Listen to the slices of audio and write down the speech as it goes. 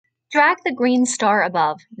Drag the green star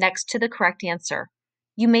above next to the correct answer.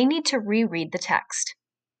 You may need to reread the text.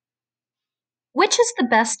 Which is the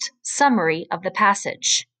best summary of the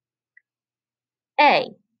passage?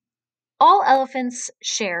 A. All elephants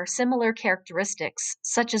share similar characteristics,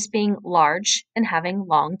 such as being large and having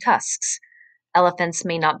long tusks. Elephants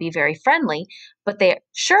may not be very friendly, but they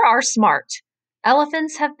sure are smart.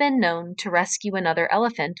 Elephants have been known to rescue another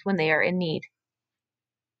elephant when they are in need.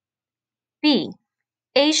 B.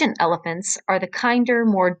 Asian elephants are the kinder,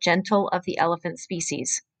 more gentle of the elephant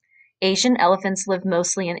species. Asian elephants live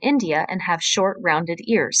mostly in India and have short, rounded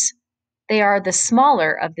ears. They are the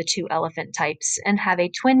smaller of the two elephant types and have a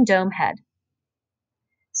twin dome head.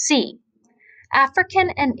 C. African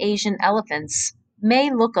and Asian elephants may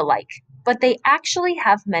look alike, but they actually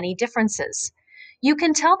have many differences. You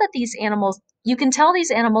can tell these animals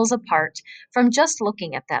apart from just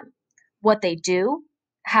looking at them. What they do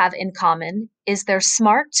have in common is their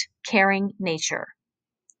smart, caring nature.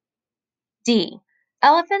 D.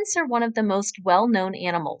 Elephants are one of the most well-known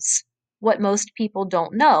animals. What most people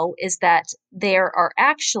don't know is that there are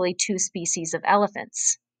actually two species of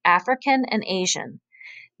elephants, African and Asian.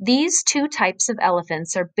 These two types of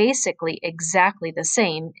elephants are basically exactly the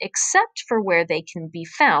same, except for where they can be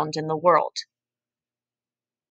found in the world.